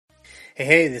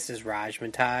Hey, this is Raj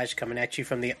Montage coming at you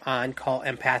from the On Call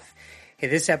Empath. Hey,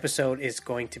 this episode is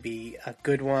going to be a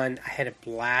good one. I had a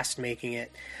blast making it.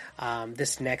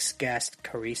 This next guest,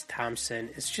 Keresse Thompson,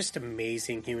 is just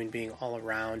amazing human being all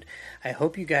around. I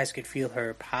hope you guys could feel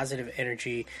her positive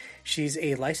energy. She's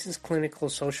a licensed clinical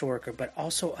social worker, but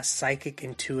also a psychic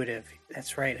intuitive.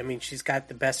 That's right. I mean, she's got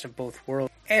the best of both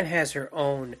worlds and has her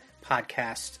own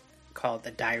podcast called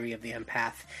The Diary of the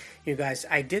Empath. You guys,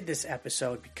 I did this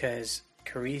episode because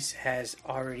Keresse has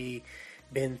already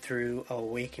been through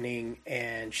awakening,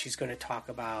 and she's going to talk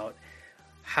about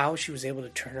how she was able to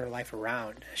turn her life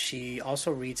around. She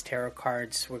also reads tarot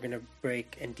cards. We're going to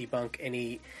break and debunk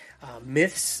any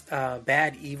myths,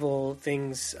 bad, evil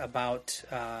things about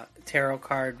tarot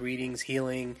card readings,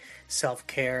 healing,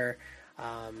 self-care,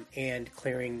 and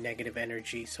clearing negative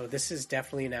energy. So this is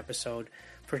definitely an episode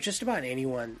for just about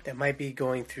anyone that might be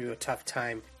going through a tough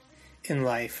time in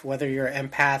life, whether you're an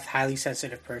empath, highly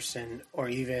sensitive person, or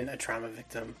even a trauma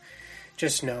victim.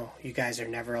 Just know you guys are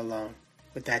never alone.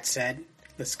 With that said,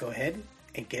 let's go ahead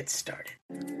and get started.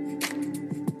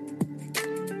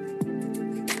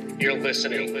 You're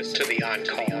listening to the On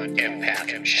Call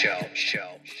Empath Show.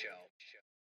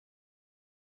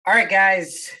 All right,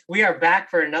 guys, we are back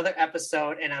for another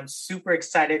episode, and I'm super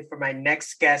excited for my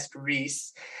next guest,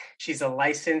 Keresse. She's a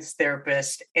licensed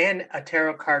therapist and a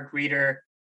tarot card reader,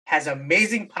 has an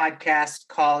amazing podcast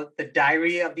called The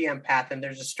Diary of the Empath, and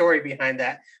there's a story behind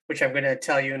that, which I'm going to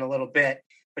tell you in a little bit.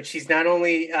 But she's not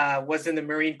only was in the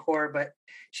Marine Corps, but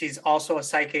she's also a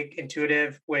psychic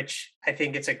intuitive, which I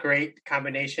think it's a great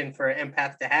combination for an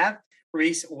empath to have.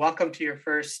 Keresse, welcome to your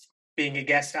first being a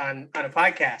guest on a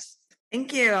podcast.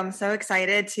 Thank you. I'm so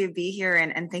excited to be here,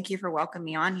 and thank you for welcoming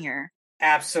me on here.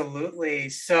 Absolutely.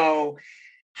 So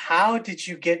how did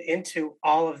you get into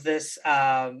all of this?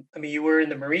 I mean, you were in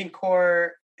the Marine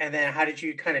Corps, and then how did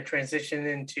you kind of transition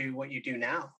into what you do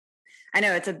now? I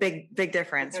know it's a big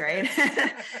difference, right?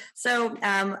 So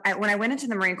when I went into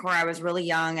the Marine Corps, I was really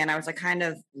young and I was a kind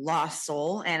of lost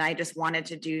soul, and I just wanted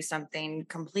to do something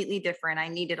completely different. I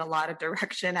needed a lot of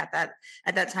direction at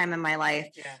that time in my life.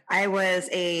 Yeah. I was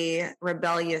a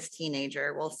rebellious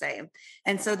teenager, we'll say.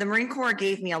 And so the Marine Corps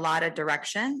gave me a lot of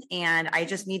direction, and I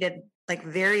just needed like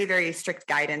very, very strict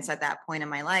guidance at that point in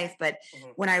my life. But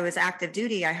when I was active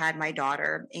duty, I had my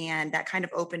daughter, and that kind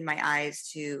of opened my eyes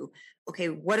to, okay,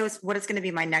 what is going to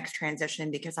be my next transition?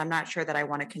 Because I'm not sure that I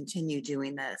want to continue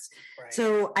doing this. Right.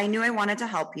 So I knew I wanted to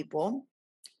help people.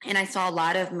 And I saw a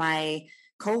lot of my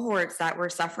cohorts that were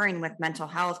suffering with mental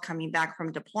health coming back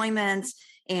from deployments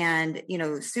and,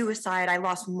 suicide. I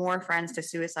lost more friends to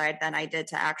suicide than I did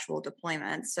to actual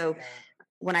deployments. So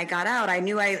when I got out, I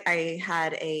knew I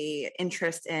had a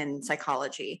interest in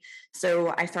psychology.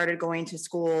 So I started going to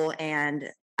school, and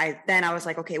I was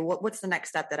like, okay, what's the next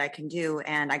step that I can do?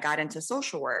 And I got into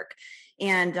social work.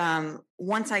 And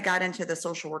once I got into the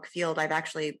social work field, I've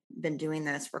actually been doing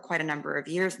this for quite a number of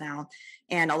years now.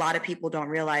 And a lot of people don't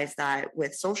realize that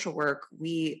with social work,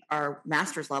 we are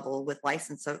master's level with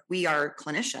license. So we are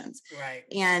clinicians. Right.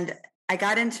 And I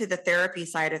got into the therapy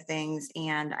side of things,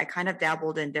 and I kind of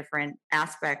dabbled in different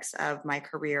aspects of my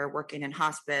career, working in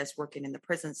hospice, working in the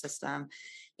prison system.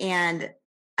 And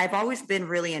I've always been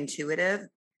really intuitive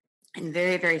and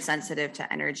very, very sensitive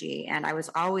to energy. And I was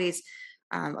always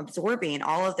absorbing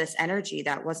all of this energy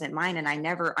that wasn't mine. And I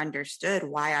never understood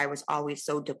why I was always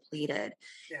so depleted.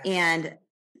 Yeah. And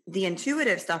the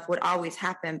intuitive stuff would always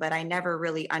happen, but I never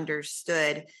really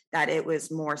understood that it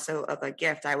was more so of a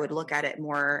gift. I would look at it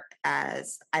more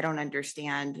as, I don't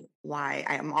understand why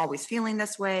I am always feeling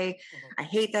this way. I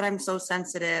hate that I'm so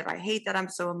sensitive. I hate that I'm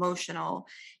so emotional.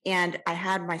 And I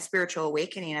had my spiritual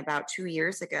awakening about 2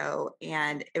 years ago,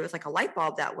 and it was like a light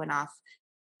bulb that went off.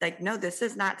 Like, no, this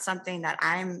is not something that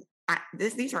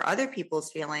these are other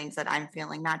people's feelings that I'm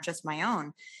feeling, not just my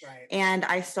own. Right. And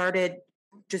I started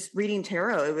just reading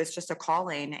tarot. It was just a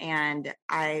calling, and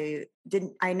I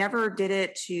never did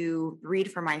it to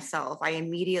read for myself. I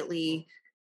immediately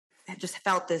just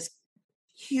felt this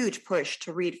huge push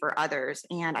to read for others,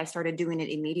 and I started doing it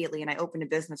immediately, and I opened a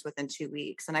business within 2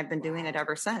 weeks, and I've been doing it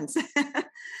ever since.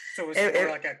 So it was more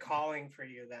like a calling for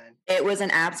you then? It was an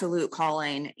absolute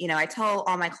calling. I tell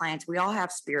all my clients, we all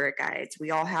have spirit guides.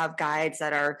 We all have guides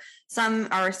some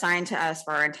are assigned to us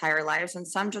for our entire lives, and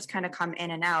some just kind of come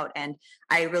in and out. And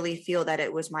I really feel that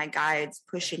it was my guides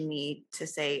pushing me to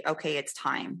say, okay, it's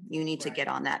time. You need to get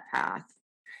on that path.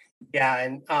 Yeah.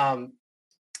 And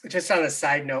just on a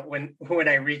side note, when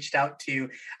I reached out to you,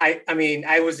 I mean,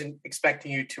 I wasn't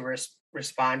expecting you to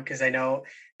respond, because I know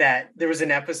that there was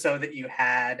an episode that you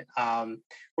had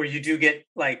where you do get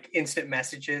like instant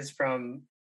messages from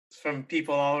from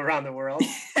people all around the world.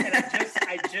 And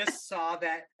I just saw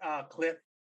that clip.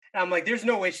 And I'm like, there's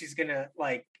no way she's gonna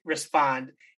like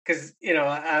respond, because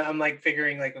I'm like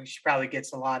figuring like she probably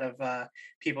gets a lot of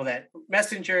people that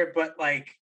message her, but like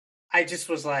I just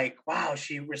was like, wow,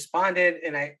 she responded.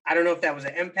 And I don't know if that was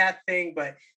an empath thing,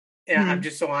 but I'm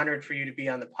just so honored for you to be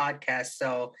on the podcast.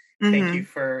 So thank you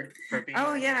for being.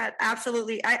 Oh yeah,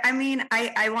 absolutely. I mean,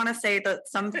 I want to say that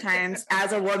sometimes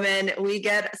as a woman, we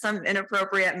get some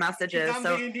inappropriate messages. I'm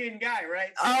the Indian guy,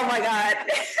 right? So, oh my God.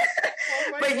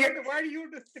 Oh my but God, why are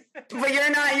you? But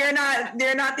you're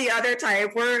not the other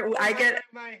type.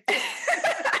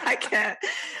 I can't.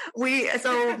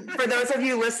 So for those of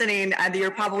you listening,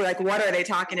 you're probably like, what are they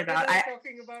talking about?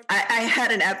 I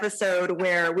had an episode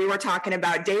where we were talking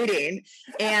about dating,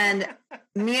 and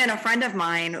me and a friend of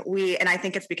mine, and I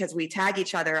think it's because we tag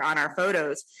each other on our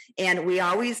photos, and we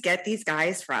always get these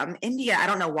guys from India. I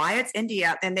don't know why it's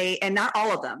India, and not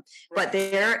all of them, but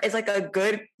there is like a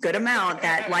good amount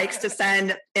that likes to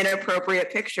send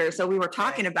inappropriate pictures. So we were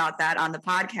talking about that on the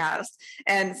podcast,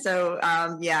 and so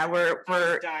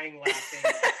we're dying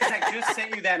laughing. I just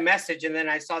sent you that message, and then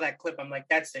I saw that clip. I'm like,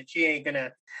 that's it. She ain't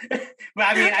gonna. But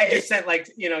I mean, I just sent like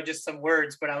just some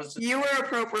words, but I was. You were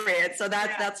appropriate, so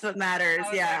that's what matters.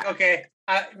 Yeah. Like, okay,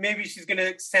 maybe she's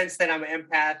gonna sense that I'm an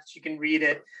empath. She can read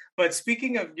it. But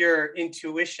speaking of your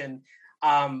intuition,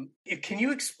 can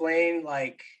you explain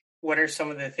like what are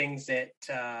some of the things that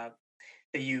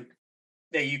you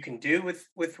can do with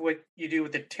what you do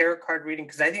with the tarot card reading?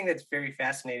 Because I think that's very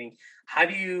fascinating. How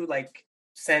do you like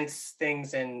sense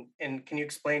things, and can you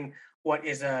explain what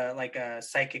is a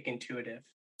psychic intuitive?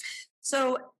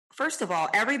 So first of all,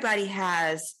 everybody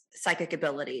has psychic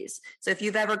abilities. So if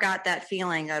you've ever got that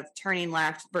feeling of turning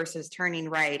left versus turning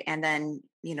right, and then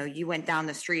you went down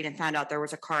the street and found out there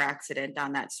was a car accident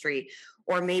down that street,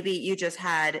 or maybe you just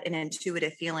had an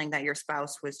intuitive feeling that your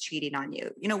spouse was cheating on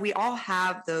you. We all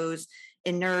have those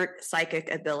inert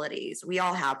psychic abilities. We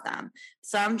all have them.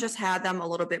 Some just have them a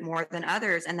little bit more than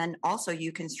others. And then also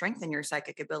you can strengthen your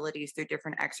psychic abilities through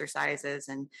different exercises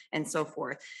and so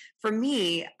forth. For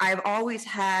me, I've always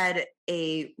had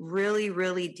a really,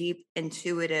 really deep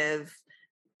intuitive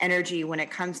energy when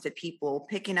it comes to people,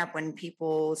 picking up when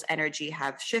people's energy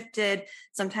have shifted.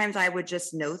 Sometimes I would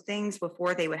just know things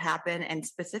before they would happen. And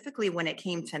specifically when it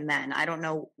came to men, I don't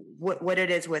know what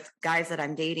it is with guys that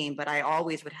I'm dating, but I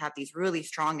always would have these really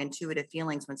strong intuitive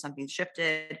feelings when something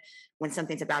shifted, when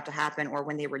something's about to happen, or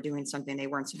when they were doing something they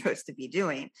weren't supposed to be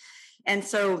doing. And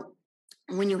so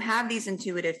when you have these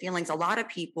intuitive feelings, a lot of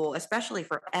people, especially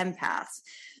for empaths,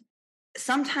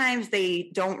 sometimes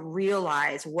they don't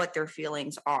realize what their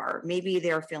feelings are. Maybe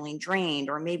they're feeling drained,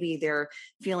 or maybe they're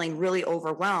feeling really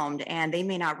overwhelmed, and they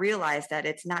may not realize that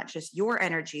it's not just your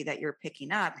energy that you're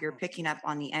picking up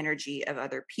on the energy of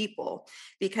other people.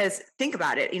 Because think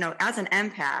about it, as an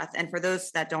empath, and for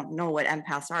those that don't know what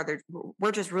empaths are,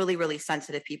 we're just really, really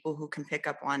sensitive people who can pick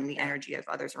up on the energy of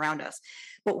others around us.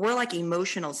 But we're like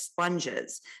emotional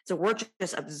sponges. So we're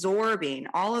just absorbing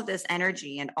all of this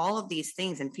energy and all of these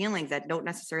things and feelings that don't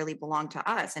necessarily belong to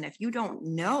us. And if you don't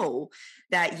know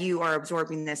that you are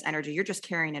absorbing this energy, you're just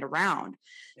carrying it around.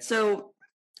 Yeah. So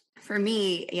for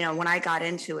me, when I got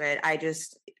into it, I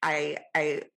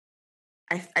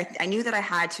knew that I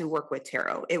had to work with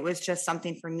tarot. It was just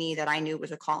something for me that I knew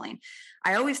was a calling.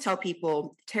 I always tell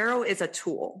people tarot is a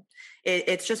tool.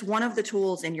 It's just one of the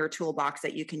tools in your toolbox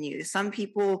that you can use. Some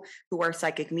people who are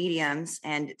psychic mediums,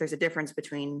 and there's a difference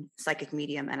between psychic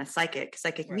medium and a psychic.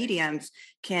 Psychic right. Mediums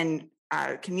can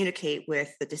communicate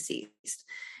with the deceased.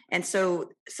 And so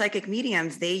psychic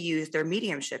mediums, they use their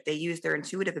mediumship. They use their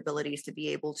intuitive abilities to be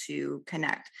able to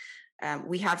connect.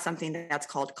 We have something that's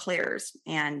called clairs,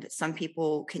 and some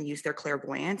people can use their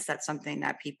clairvoyance. That's something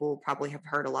that people probably have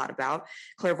heard a lot about.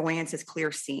 Clairvoyance is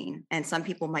clear seeing, and some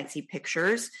people might see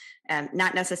pictures,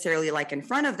 not necessarily like in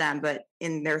front of them, but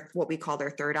in their what we call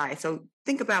their third eye. So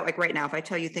think about like right now, if I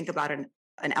tell you, think about an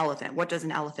elephant. What does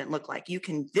an elephant look like? You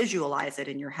can visualize it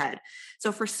in your head.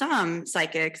 So for some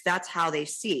psychics, that's how they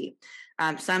see.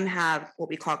 Some have what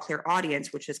we call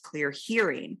clairaudience, which is clear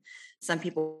hearing. Some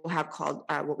people have called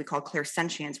what we call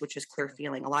clairsentience, which is clear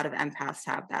feeling. A lot of empaths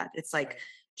have that. It's like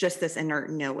just this inert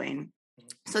knowing.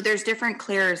 So there's different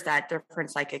clairs that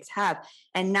different psychics have.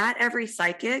 And not every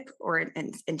psychic or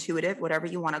intuitive, whatever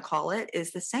you want to call it,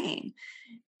 is the same.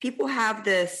 People have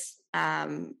this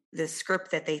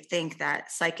script that they think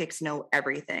that psychics know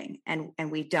everything, and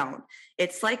we don't.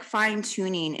 It's like fine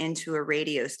tuning into a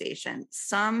radio station.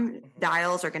 Some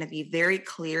dials are going to be very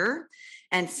clear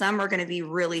and some are going to be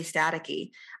really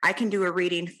staticky. I can do a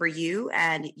reading for you,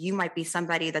 and you might be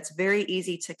somebody that's very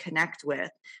easy to connect with,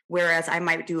 whereas I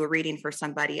might do a reading for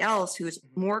somebody else who's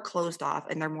more closed off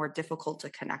and they're more difficult to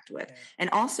connect with. Yeah. And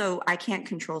also, I can't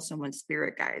control someone's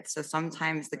spirit guides. So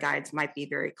sometimes the guides might be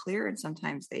very clear and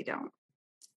sometimes they don't.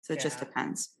 So it just Yeah.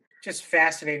 depends. Just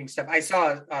fascinating stuff. I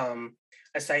saw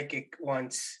a psychic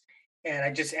once, and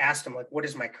I just asked him, like, what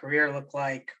does my career look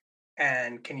like?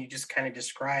 And can you just kind of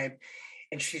describe?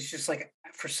 And she's just like,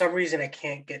 for some reason, I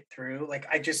can't get through. Like,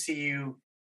 I just see you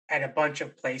at a bunch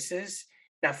of places.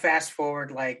 Now, fast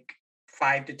forward like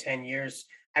 5 to 10 years,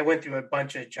 I went through a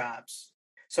bunch of jobs.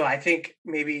 So I think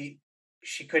maybe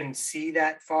she couldn't see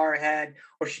that far ahead,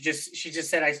 or she just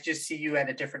said, I just see you at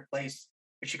a different place,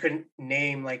 but she couldn't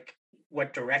name like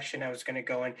what direction I was going to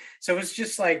go in. So it was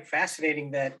just like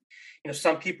fascinating that,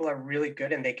 some people are really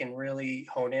good and they can really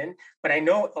hone in. But I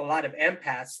know a lot of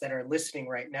empaths that are listening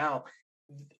right now,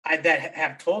 that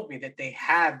have told me that they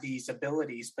have these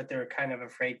abilities, but they're kind of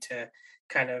afraid to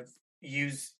kind of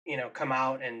use, come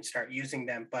out and start using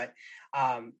them. But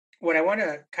what I want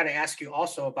to kind of ask you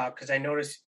also about, because I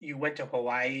noticed you went to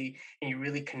Hawaii and you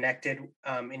really connected,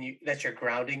 and that's your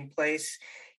grounding place.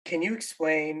 Can you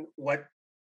explain what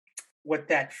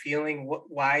that feeling,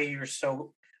 why you're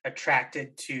so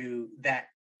attracted to that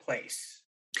place?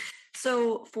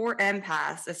 So for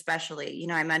empaths, especially,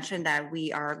 I mentioned that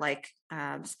we are like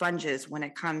sponges when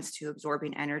it comes to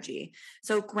absorbing energy.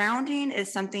 So grounding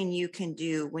is something you can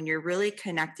do when you're really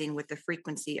connecting with the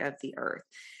frequency of the earth.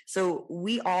 So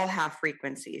we all have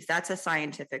frequencies. That's a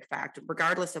scientific fact.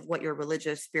 Regardless of what your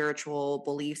religious, spiritual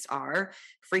beliefs are,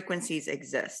 frequencies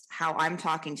exist. How I'm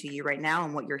talking to you right now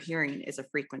and what you're hearing is a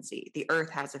frequency. The earth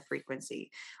has a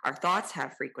frequency. Our thoughts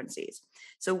have frequencies.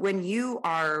 So when you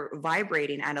are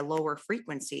vibrating at a lower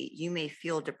frequency, you may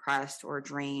feel depressed or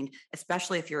drained,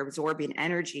 especially if you're absorbing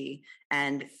energy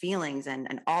and feelings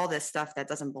and all this stuff that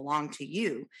doesn't belong to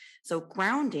you. So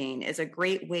grounding is a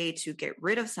great way to get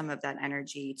rid of some of that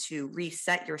energy, to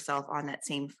reset yourself on that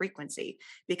same frequency,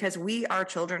 because we are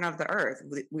children of the earth.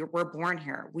 We're born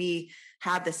here. We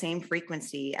have the same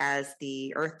frequency as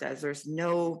the earth does.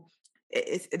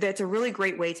 That's a really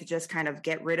great way to just kind of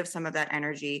get rid of some of that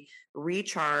energy,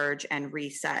 recharge and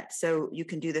reset. So you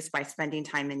can do this by spending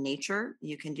time in nature.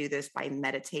 You can do this by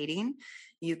meditating.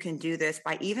 You can do this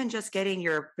by even just getting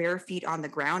your bare feet on the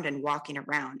ground and walking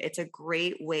around. It's a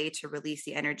great way to release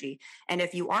the energy. And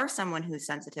if you are someone who's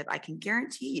sensitive, I can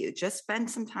guarantee you just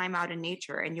spend some time out in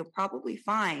nature and you'll probably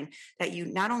find that you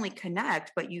not only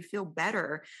connect, but you feel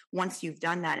better once you've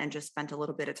done that and just spent a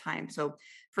little bit of time. So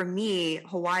for me,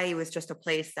 Hawaii was just a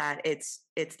place that it's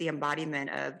the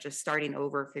embodiment of just starting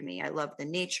over for me. I love the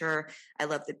nature. I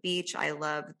love the beach. I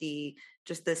love the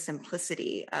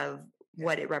simplicity of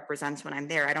what it represents when I'm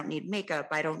there. I don't need makeup.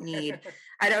 I don't need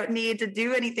to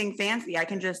do anything fancy. I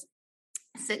can just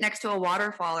sit next to a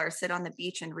waterfall or sit on the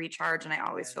beach and recharge, and I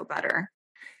always feel better.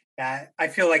 Yeah, I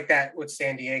feel like that with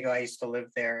San Diego. I used to live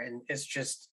there, and it's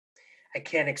just, I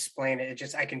can't explain it. It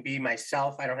just, I can be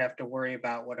myself. I don't have to worry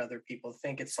about what other people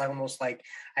think. It's almost like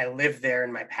I lived there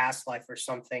in my past life or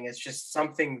something. It's just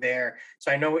something there. So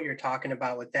I know what you're talking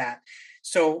about with that.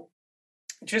 So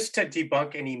just to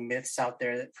debunk any myths out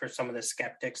there for some of the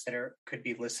skeptics that could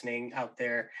be listening out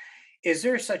there, is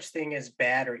there such thing as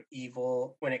bad or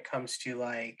evil when it comes to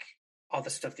like all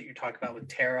the stuff that you're talking about with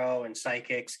tarot and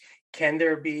psychics? Can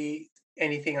there be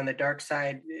anything on the dark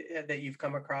side that you've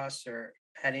come across or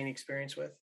had any experience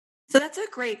with? So that's a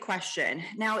great question.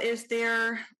 Now, is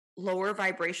there lower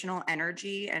vibrational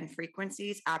energy and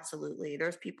frequencies? Absolutely.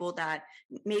 There's people that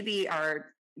maybe are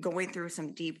going through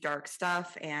some deep, dark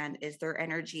stuff. And is there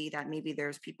energy that maybe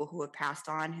there's people who have passed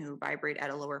on who vibrate at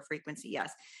a lower frequency?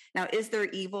 Yes. Now, is there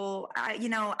evil?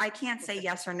 I can't say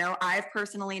yes or no. I've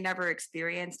personally never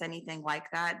experienced anything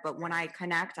like that. But when I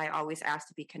connect, I always ask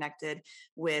to be connected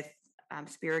with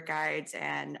spirit guides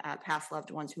and past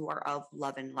loved ones who are of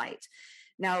love and light.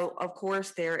 Now, of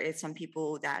course, there is some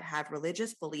people that have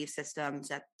religious belief systems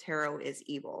that tarot is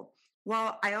evil.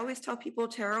 Well, I always tell people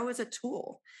tarot is a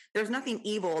tool. There's nothing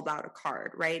evil about a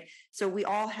card, right? So we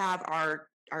all have our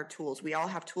tools. We all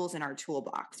have tools in our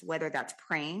toolbox, whether that's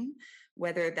praying,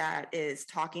 whether that is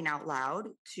talking out loud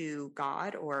to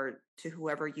God or to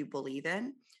whoever you believe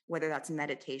in, whether that's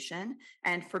meditation.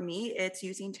 And for me, it's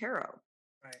using tarot.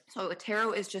 Right. So a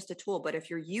tarot is just a tool, but if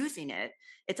you're using it,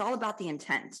 it's all about the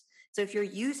intent. So if you're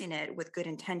using it with good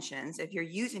intentions, if you're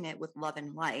using it with love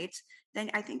and light,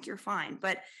 then I think you're fine.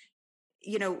 But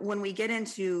when we get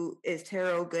into is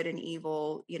tarot good and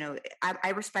evil, I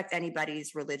respect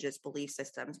anybody's religious belief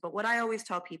systems. But what I always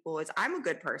tell people is I'm a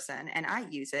good person and I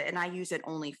use it, and I use it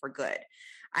only for good.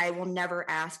 I will never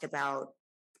ask about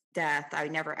death. I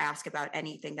never ask about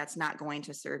anything that's not going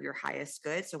to serve your highest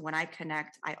good. So when I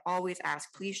connect, I always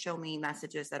ask, please show me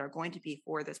messages that are going to be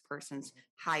for this person's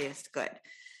highest good.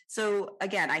 So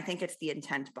again, I think it's the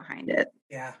intent behind it.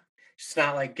 Yeah. It's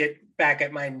not like get back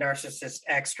at my narcissist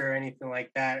ex or anything like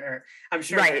that. Or I'm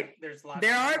sure there's a lot.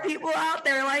 There are people out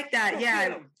there like that.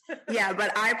 Yeah. Yeah.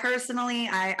 But I personally,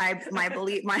 my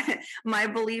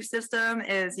belief system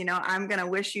is, I'm going to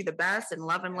wish you the best and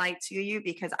love and light to you,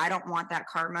 because I don't want that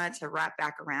karma to wrap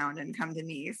back around and come to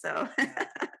me. So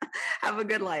have a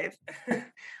good life.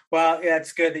 Well, yeah,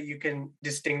 it's good that you can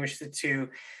distinguish the two.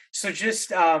 So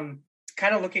just,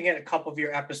 kind of looking at a couple of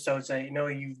your episodes, I know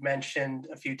you've mentioned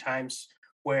a few times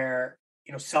where,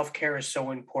 self-care is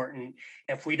so important.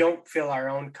 If we don't fill our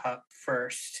own cup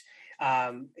first,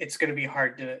 it's going to be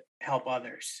hard to help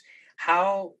others.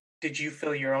 How did you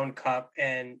fill your own cup?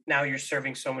 And now you're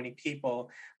serving so many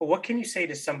people. But what can you say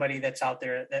to somebody that's out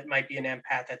there that might be an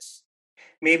empath that's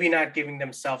maybe not giving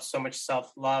themselves so much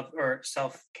self-love or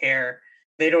self-care?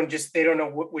 They don't know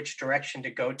which direction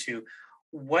to go to.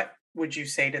 What would you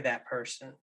say to that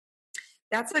person?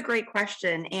 That's a great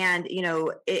question. And,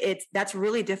 that's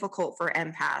really difficult for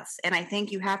empaths. And I think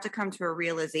you have to come to a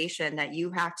realization that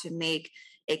you have to make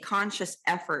a conscious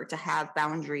effort to have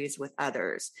boundaries with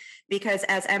others. Because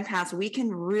as empaths, we can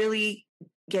really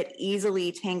get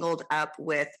easily tangled up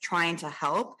with trying to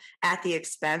help at the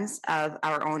expense of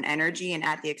our own energy and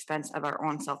at the expense of our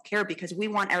own self-care, because we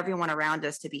want everyone around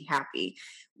us to be happy,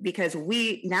 because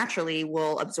we naturally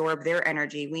will absorb their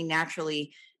energy. We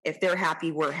naturally, if they're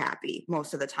happy, we're happy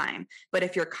most of the time. But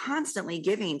if you're constantly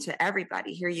giving to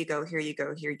everybody, here you go, here you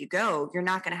go, here you go, you're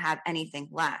not going to have anything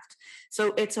left.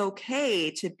 So it's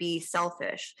okay to be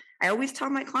selfish. I always tell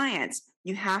my clients,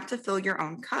 you have to fill your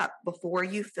own cup before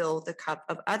you fill the cup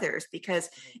of others. Because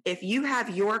if you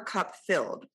have your cup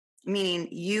filled, meaning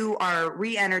you are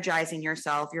re-energizing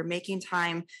yourself, you're making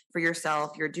time for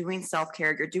yourself, you're doing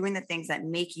self-care, you're doing the things that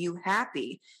make you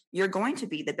happy, you're going to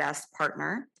be the best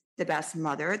partner, the best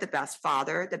mother, the best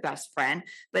father, the best friend.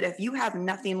 But if you have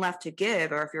nothing left to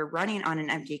give, or if you're running on an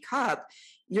empty cup,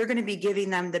 you're going to be giving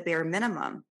them the bare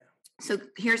minimum. So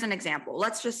here's an example.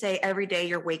 Let's just say every day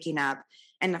you're waking up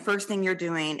and the first thing you're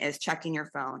doing is checking your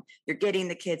phone. You're getting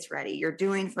the kids ready. You're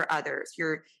doing for others.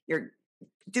 You're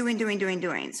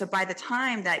doing. So by the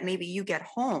time that maybe you get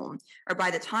home, or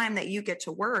by the time that you get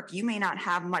to work, you may not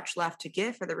have much left to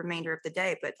give for the remainder of the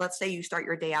day. But let's say you start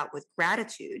your day out with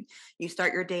gratitude. You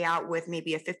start your day out with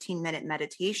maybe a 15-minute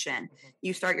meditation.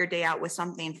 You start your day out with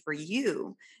something for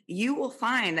you. You will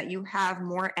find that you have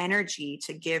more energy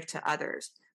to give to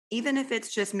others. Even if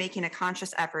it's just making a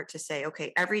conscious effort to say,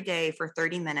 okay, every day for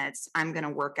 30 minutes, I'm going to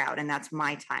work out and that's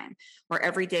my time. Or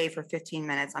every day for 15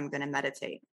 minutes, I'm going to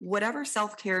meditate. Whatever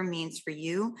self-care means for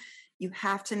you, you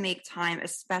have to make time,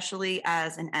 especially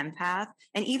as an empath.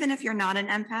 And even if you're not an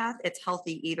empath, it's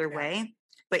healthy either way.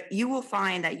 But you will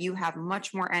find that you have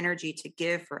much more energy to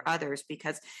give for others,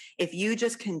 because if you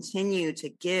just continue to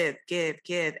give,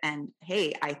 and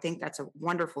hey, I think that's a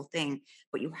wonderful thing,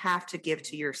 but you have to give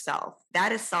to yourself.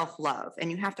 That is self-love,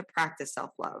 and you have to practice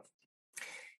self-love.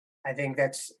 I think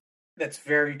that's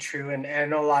very true. And I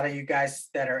know a lot of you guys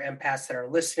that are empaths that are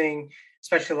listening,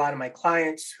 especially a lot of my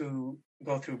clients who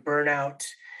go through burnout.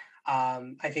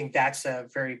 I think that's a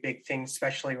very big thing,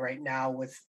 especially right now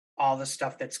with all the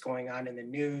stuff that's going on in the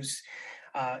news,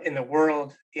 in the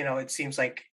world. It seems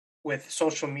like with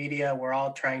social media, we're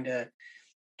all trying to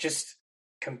just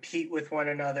compete with one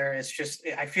another.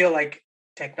 I feel like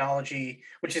technology,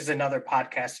 which is another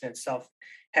podcast in itself,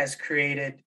 has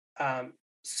created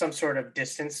some sort of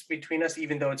distance between us,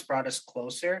 even though it's brought us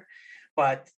closer.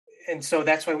 And so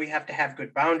that's why we have to have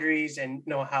good boundaries and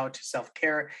know how to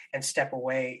self-care and step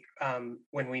away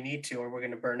when we need to, or we're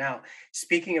going to burn out.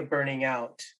 Speaking of burning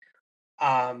out,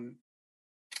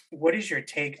 what is your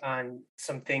take on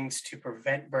some things to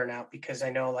prevent burnout? Because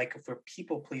I know, like, if we're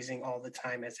people pleasing all the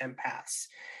time as empaths,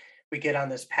 we get on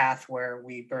this path where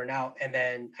we burn out. And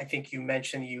then I think you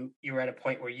mentioned you were at a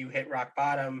point where you hit rock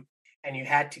bottom and you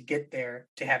had to get there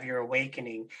to have your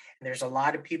awakening. And there's a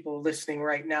lot of people listening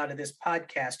right now to this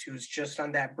podcast who's just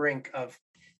on that brink of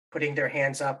putting their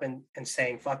hands up and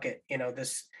saying, fuck it. It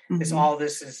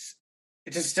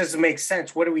just doesn't make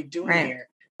sense. What are we doing here?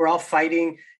 We're all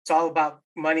fighting. It's all about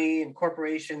money and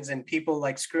corporations and people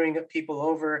like screwing up people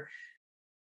over.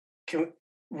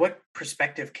 What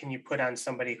perspective can you put on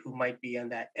somebody who might be on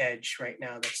that edge right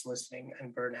now that's listening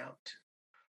and burnout?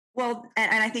 Well,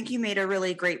 and I think you made a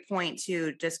really great point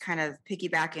too, just kind of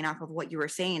piggybacking off of what you were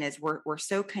saying is we're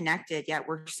so connected, yet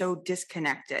we're so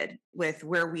disconnected with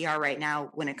where we are right now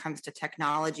when it comes to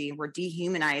technology. We're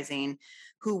dehumanizing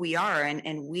who we are,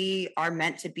 and we are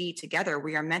meant to be together.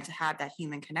 We are meant to have that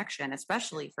human connection,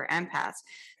 especially for empaths.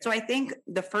 So I think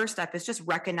the first step is just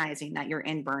recognizing that you're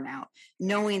in burnout,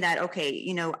 knowing that,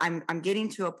 okay, I'm getting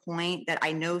to a point that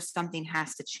I know something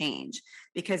has to change,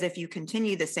 because if you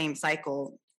continue the same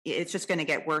cycle, it's just going to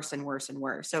get worse and worse and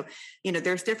worse. So,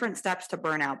 there's different steps to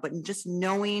burnout, but just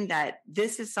knowing that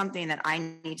this is something that I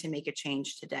need to make a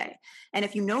change today. And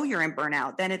if you know you're in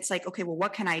burnout, then it's like, okay, well,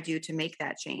 what can I do to make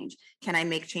that change? Can I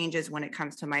make changes when it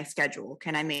comes to my schedule?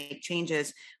 Can I make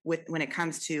changes when it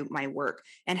comes to my work?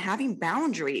 And having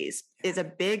boundaries is a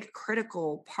big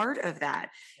critical part of that.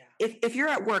 If you're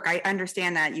at work, I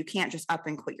understand that you can't just up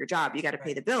and quit your job. You got to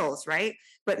pay the bills, right?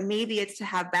 But maybe it's to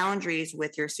have boundaries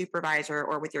with your supervisor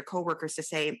or with your coworkers to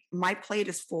say, my plate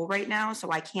is full right now,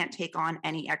 so I can't take on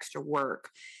any extra work.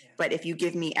 But if you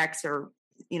give me X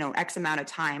amount of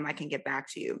time, I can get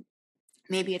back to you.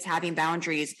 Maybe it's having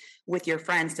boundaries with your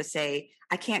friends to say,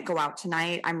 I can't go out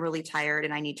tonight. I'm really tired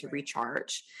and I need to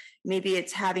recharge. Maybe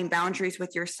it's having boundaries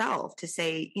with yourself to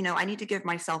say, I need to give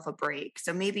myself a break.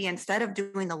 So maybe instead of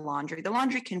doing the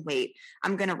laundry can wait.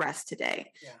 I'm going to rest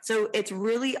today. Yeah. So it's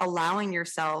really allowing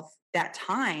yourself that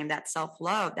time, that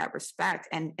self-love, that respect,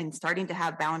 and starting to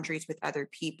have boundaries with other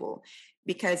people,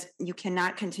 because you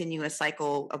cannot continue a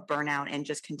cycle of burnout and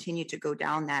just continue to go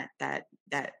down that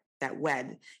web,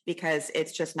 because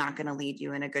it's just not going to lead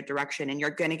you in a good direction. And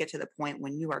you're going to get to the point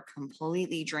when you are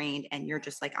completely drained and you're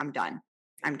just like, I'm done.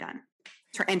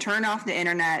 And turn off the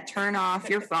internet, turn off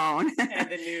your phone. And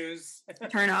the news.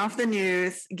 Turn off the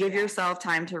news. Give yourself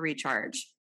time to recharge.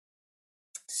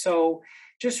 So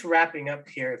just wrapping up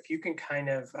here, if you can kind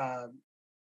of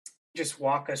just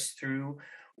walk us through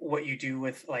what you do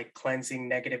with like cleansing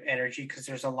negative energy, because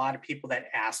there's a lot of people that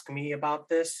ask me about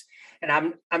this,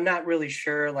 and I'm not really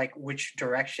sure like which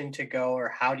direction to go or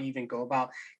how to even go about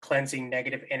cleansing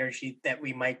negative energy that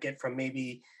we might get from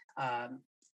maybe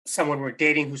someone we're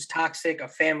dating who's toxic, a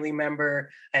family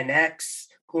member, an ex,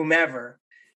 whomever.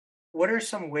 What are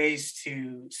some ways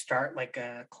to start like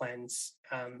a cleanse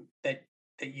that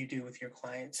you do with your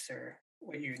clients, or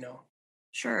what you know?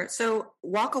 Sure. So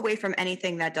walk away from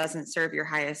anything that doesn't serve your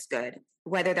highest good,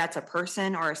 whether that's a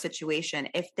person or a situation.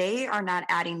 If they are not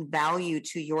adding value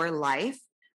to your life,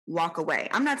 walk away.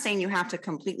 I'm not saying you have to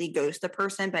completely ghost a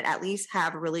person, but at least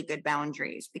have really good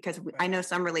boundaries, because I know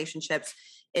some relationships,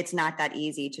 it's not that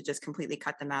easy to just completely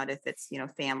cut them out if it's,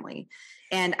 family.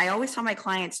 And I always tell my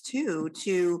clients too,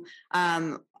 to,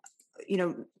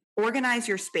 organize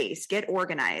your space, get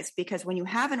organized, because when you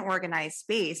have an organized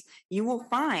space, you will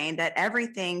find that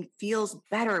everything feels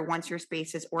better once your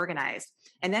space is organized.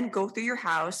 And then go through your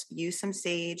house, use some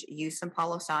sage, use some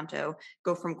Palo Santo,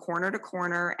 go from corner to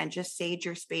corner and just sage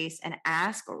your space and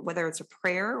ask, whether it's a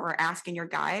prayer or asking your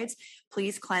guides,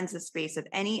 please cleanse the space of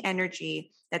any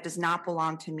energy that does not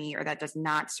belong to me or that does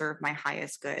not serve my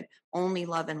highest good. Only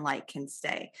love and light can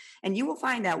stay. And you will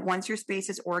find that once your space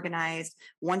is organized,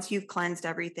 once you've cleansed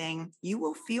everything, you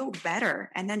will feel better.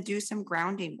 And then do some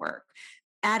grounding work.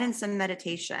 Add in some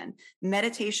meditation.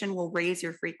 Meditation will raise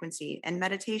your frequency, and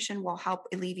meditation will help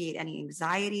alleviate any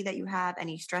anxiety that you have,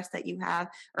 any stress that you have,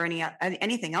 or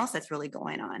anything else that's really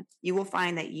going on. You will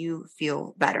find that you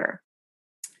feel better.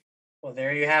 Well,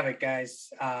 there you have it, guys.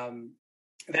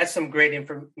 That's some great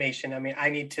information. I mean,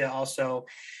 I need to also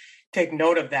take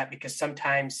note of that, because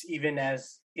sometimes, even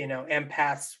as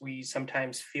empaths, we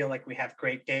sometimes feel like we have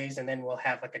great days and then we'll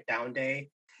have like a down day.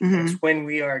 Mm-hmm. It's when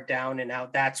we are down and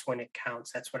out, that's when it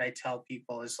counts. That's what I tell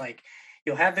people, is like,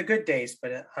 you'll have the good days,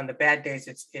 but on the bad days,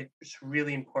 it's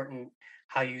really important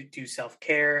how you do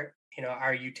self-care.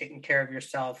 Are you taking care of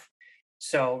yourself?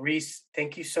 So Reese,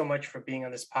 thank you so much for being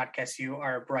on this podcast. You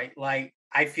are a bright light.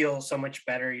 I feel so much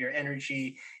better. Your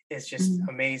energy is just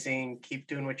amazing. Keep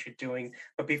doing what you're doing.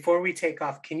 But before we take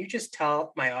off, can you just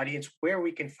tell my audience where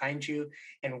we can find you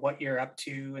and what you're up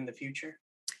to in the future?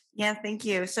 Yeah, thank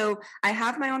you. So I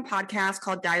have my own podcast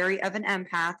called Diary of an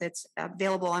Empath. It's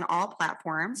available on all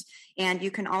platforms. And you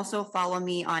can also follow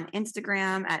me on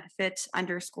Instagram at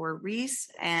fit_Reese.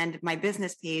 And my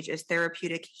business page is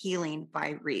Therapeutic Healing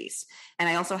by Reese. And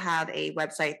I also have a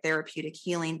website,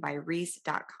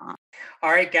 therapeutichealingbyreese.com. All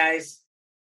right, guys.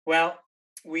 Well,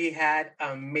 we had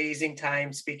an amazing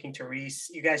time speaking to Reese.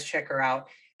 You guys check her out.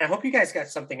 And I hope you guys got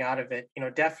something out of it.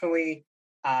 Definitely,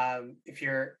 if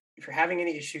you're having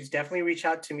any issues, definitely reach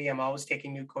out to me. I'm always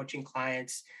taking new coaching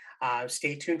clients.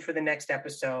 Stay tuned for the next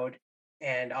episode,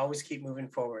 and always keep moving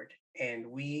forward. And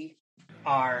we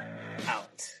are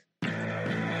out.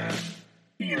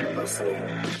 You're listening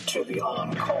to the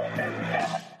On Call Empath